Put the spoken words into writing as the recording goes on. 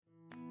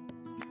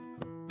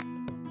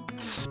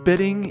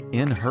spitting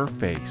in her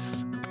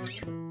face.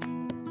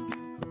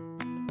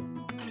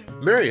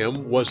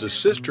 Miriam was a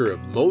sister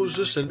of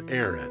Moses and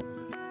Aaron.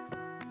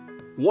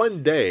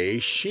 One day,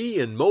 she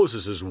and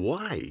Moses'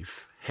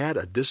 wife had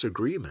a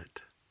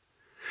disagreement.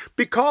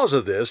 Because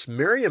of this,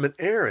 Miriam and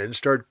Aaron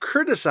started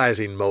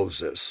criticizing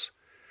Moses,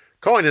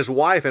 calling his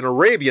wife an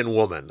Arabian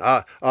woman,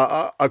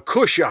 a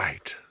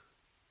Cushite.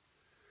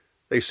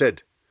 They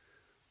said,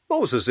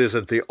 "Moses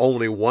isn't the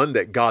only one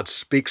that God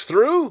speaks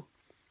through.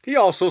 He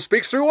also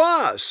speaks through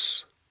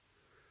us."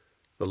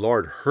 The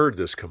Lord heard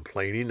this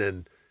complaining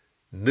and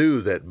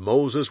knew that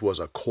Moses was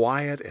a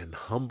quiet and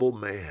humble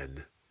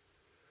man.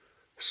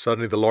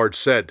 Suddenly the Lord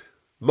said,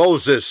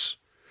 "Moses,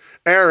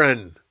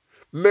 Aaron,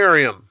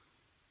 Miriam,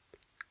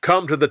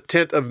 come to the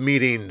tent of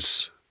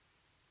meetings."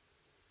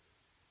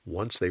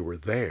 Once they were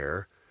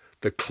there,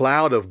 the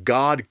cloud of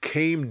God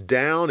came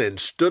down and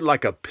stood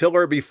like a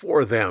pillar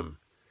before them.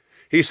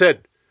 He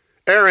said,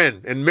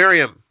 "Aaron and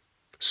Miriam,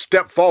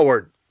 step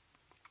forward."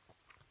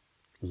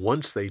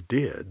 Once they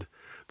did,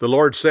 the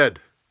Lord said,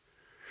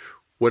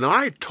 "When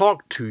I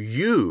talk to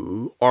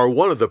you or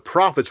one of the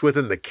prophets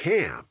within the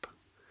camp,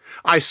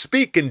 I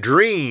speak in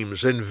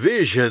dreams and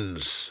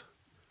visions.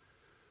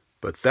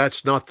 But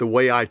that's not the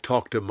way I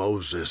talk to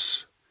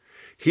Moses.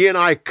 He and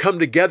I come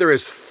together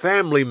as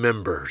family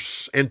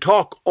members and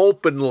talk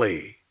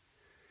openly.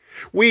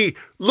 We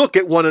look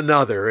at one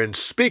another and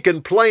speak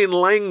in plain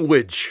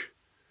language.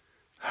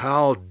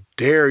 How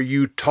dare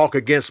you talk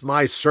against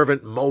my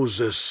servant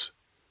Moses?"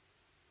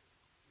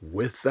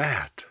 With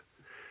that,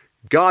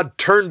 God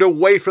turned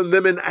away from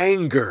them in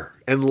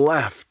anger and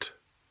left.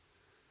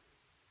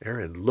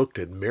 Aaron looked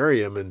at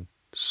Miriam and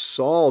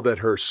saw that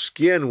her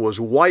skin was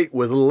white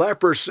with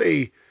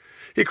leprosy.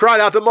 He cried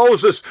out to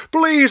Moses,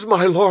 "Please,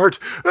 my Lord,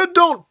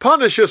 don't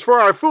punish us for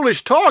our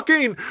foolish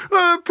talking.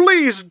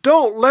 Please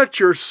don't let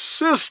your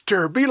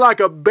sister be like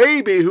a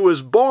baby who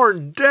is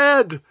born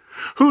dead,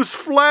 whose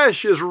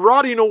flesh is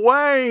rotting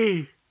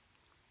away."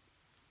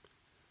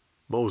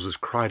 Moses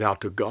cried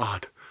out to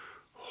God,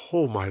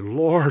 "Oh, my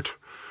Lord,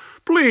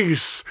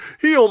 please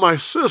heal my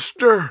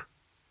sister."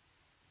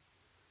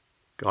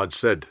 God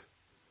said,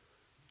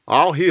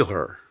 "I'll heal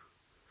her.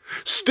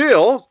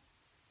 Still,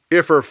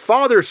 if her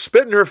father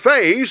spit in her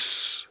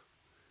face,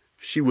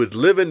 she would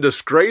live in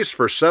disgrace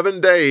for 7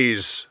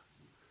 days.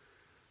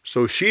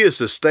 So she is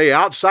to stay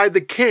outside the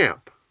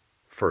camp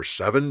for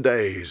 7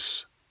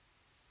 days."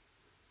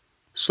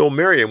 So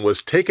Miriam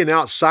was taken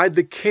outside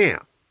the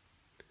camp,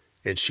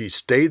 and she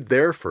stayed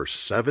there for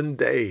 7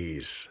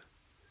 days.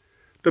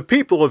 The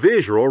people of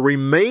Israel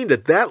remained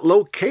at that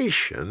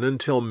location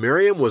until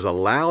Miriam was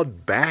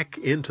allowed back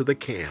into the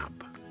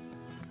camp.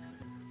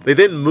 They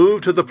then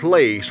moved to the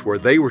place where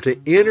they were to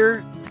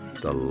enter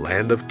the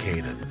land of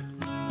Canaan.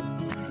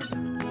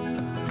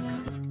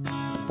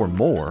 For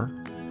more,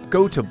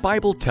 go to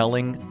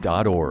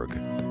BibleTelling.org.